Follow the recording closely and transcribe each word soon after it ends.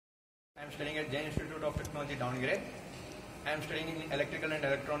am studying at Jain Institute of Technology, Davangare. I am studying in Electrical and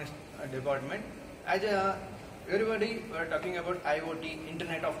Electronics department. As everybody were talking about IoT,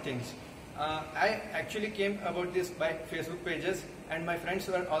 Internet of Things. I actually came about this by Facebook pages, and my friends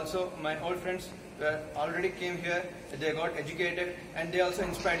were also, my old friends were already came here, they got educated, and they also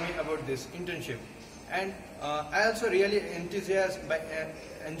inspired me about this internship. And I also really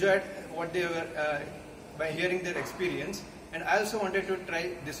enjoyed what they were by hearing their experience, and I also wanted to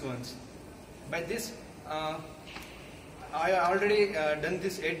try this once. By this, I already done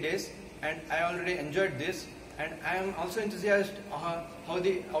this 8 days, and I already enjoyed this, and I am also enthusiastic how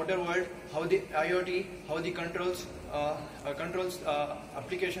the outer world, how the IoT, how the controls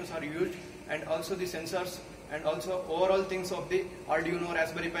applications are used, and also the sensors, and also overall things of the Arduino,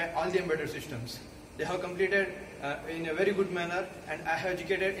 Raspberry Pi, all the embedded systems. They have completed in a very good manner, and I have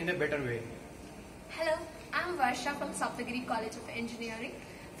educated in a better way. Hello, I am Varsha from Saptagiri College of Engineering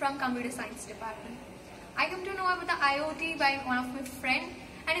from Computer Science Department. I came to know about the IoT by one of my friends,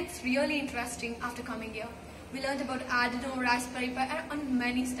 and it's really interesting after coming here. We learned about Arduino, Raspberry Pi, and on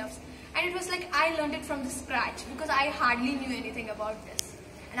many stuffs. And it was like I learned it from the scratch because I hardly knew anything about this.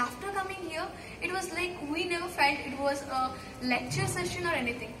 And after coming here, it was like we never felt it was a lecture session or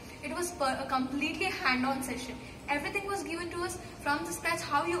anything. It was a completely hand-on session. Everything was given to us from the scratch,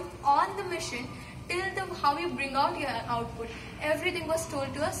 how you on the mission till how you bring out your output. Everything was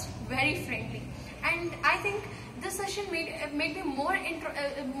told to us very friendly. And I think this session made me more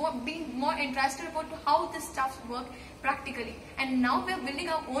interested about how this stuff work practically. And now we are building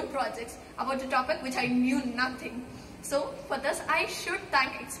our own projects about the topic which I knew nothing. So for this, I should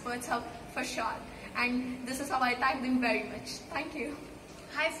thank Expertshub for sure. And this is how I thank them very much. Thank you.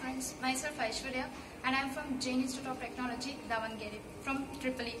 Hi friends, myself Aishwarya, and I am from Jain Institute of Technology, Davangare, from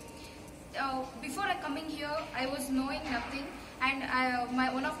EEE. Before coming here, I was knowing nothing, and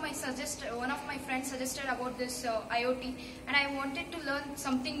one of my friends suggested about this IoT, and I wanted to learn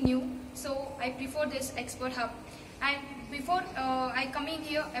something new, so I preferred this Expertshub. And before I coming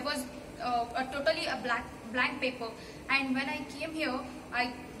here, I was totally a blank paper, and when I came here,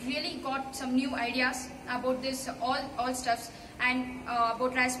 I really got some new ideas about this all stuffs, and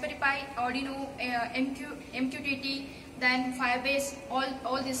about Raspberry Pi, Arduino, MQTT, then Firebase,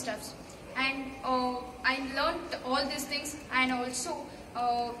 all these stuffs. And I learned all these things, and also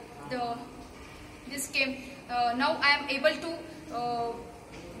this came. Now I am able to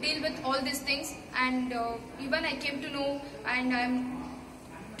deal with all these things, and even I came to know, and I'm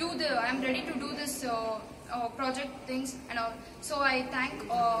ready to do this project things and all. So I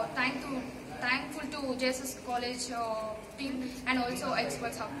thankful to JSS College team and also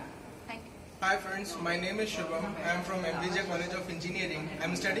Expertshub. Thank you. Hi friends, my name is Shubham. I am from MBJ College of Engineering. I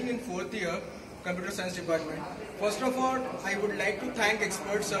am studying in 4th year, Computer Science Department. First of all, I would like to thank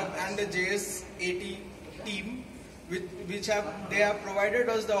Expertshub and the JSAT team, they have provided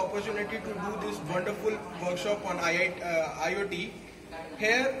us the opportunity to do this wonderful workshop on IoT.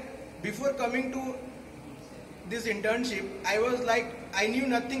 Here, before coming to this internship, I was like, I knew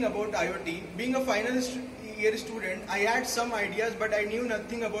nothing about IoT. Being a final year student, I had some ideas, but I knew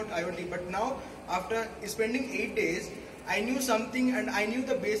nothing about IoT. But now, after spending 8 days, I knew something, and I knew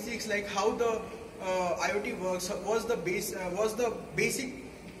the basics, like how the IoT works, was the basic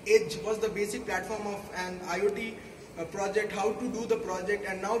edge, was the basic platform of an IoT project, how to do the project,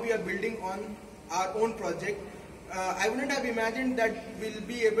 and now we are building on our own project. I wouldn't have imagined that we'll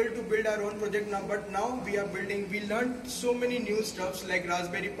be able to build our own project now, but now we are building. We learned so many new stuffs like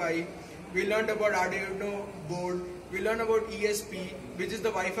Raspberry Pi, we learned about Arduino board, we learned about ESP, which is the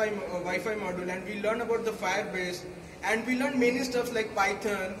Wi-Fi module, and we learned about the Firebase, and we learned many stuffs like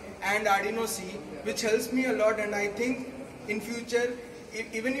Python and Arduino C, which helps me a lot. And I think in future,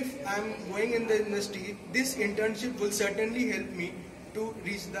 even if I'm going in the industry, this internship will certainly help me to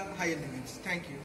reach the higher limits. Thank you.